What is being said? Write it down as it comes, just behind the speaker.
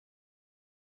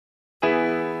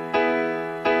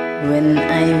When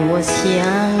I was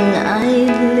young,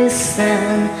 I'd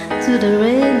listen to the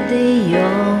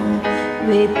radio,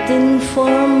 waiting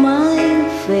for my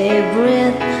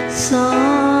favorite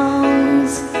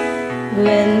songs.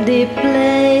 When they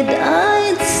played,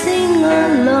 I'd sing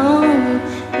along.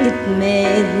 It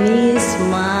made me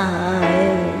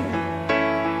smile.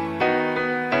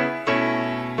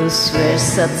 Those were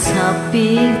such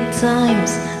happy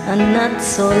times, and not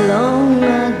so long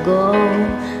ago.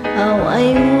 How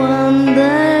I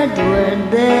wondered where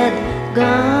they'd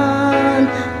gone,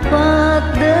 but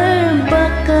they're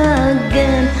back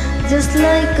again, just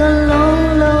like a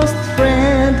long-lost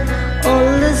friend.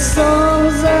 All the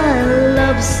songs I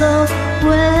love so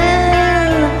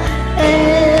well,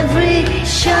 every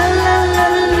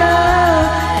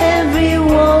sha-la-la-la, every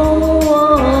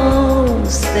wow-wow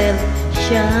still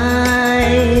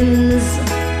shines.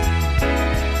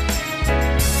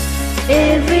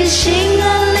 Every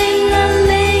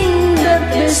shing-a-ling-a-ling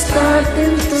that they're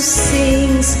starting to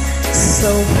sing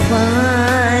so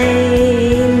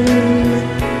fine.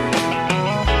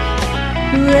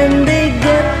 When they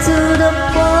get to the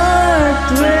part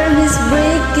where he's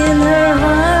breaking her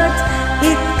heart,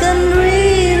 it can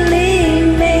really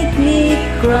make me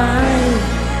cry,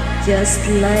 just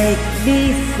like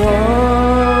before.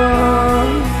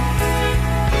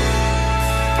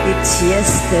 It's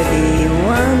yesterday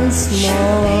once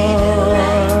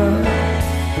more.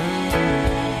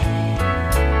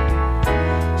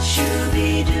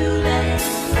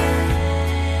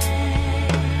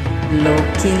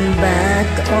 Looking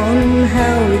back on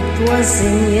how it was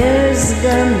in years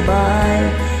gone by,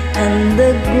 and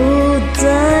the good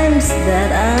times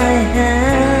that I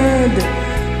had,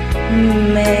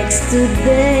 makes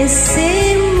today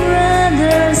seem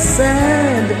rather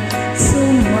sad. So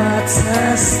much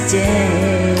has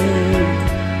changed.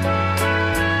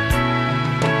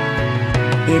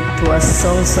 It was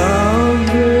songs of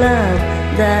love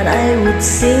that I would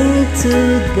sing to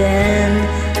them,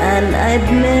 and I'd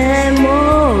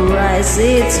memorize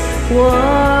each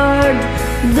word.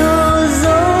 Those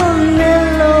old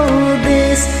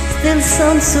melodies still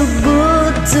sound so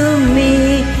good to me,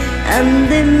 and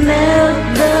they melt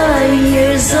the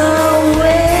years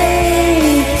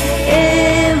away.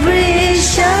 Every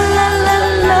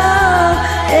sha-la-la-la,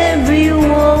 every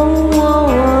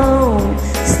wow-wow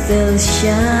still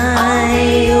shines.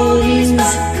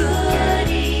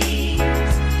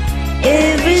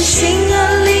 Every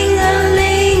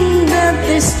sing-a-ling-a-ling that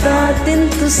they're starting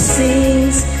to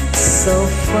sing so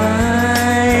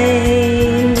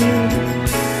fine.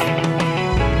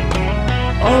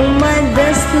 All my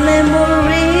best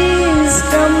memories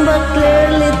come back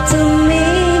clearly to me.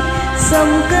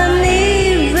 Some can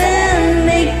even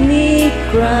make me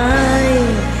cry,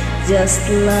 just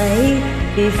like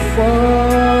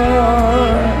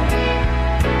before.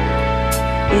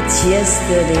 It's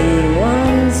yesterday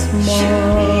once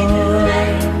more.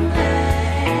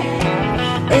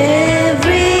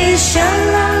 Every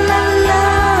sha-la-la-la,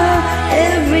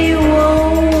 every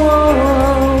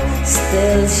wow-wow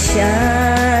still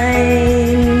shines.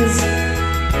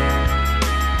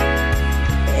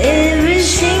 Every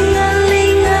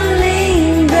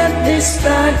shing-a-ling-a-ling that they're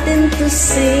starting to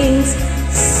sing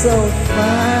so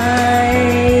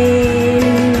fine.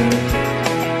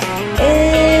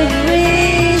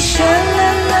 Every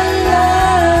sha-la-la-la,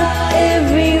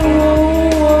 every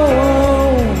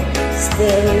wow-wow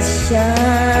still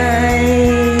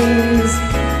shines.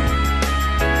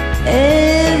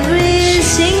 Every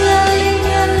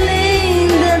sing-a-ling-a-ling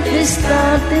that they're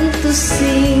starting to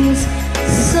sing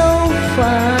so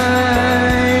fine.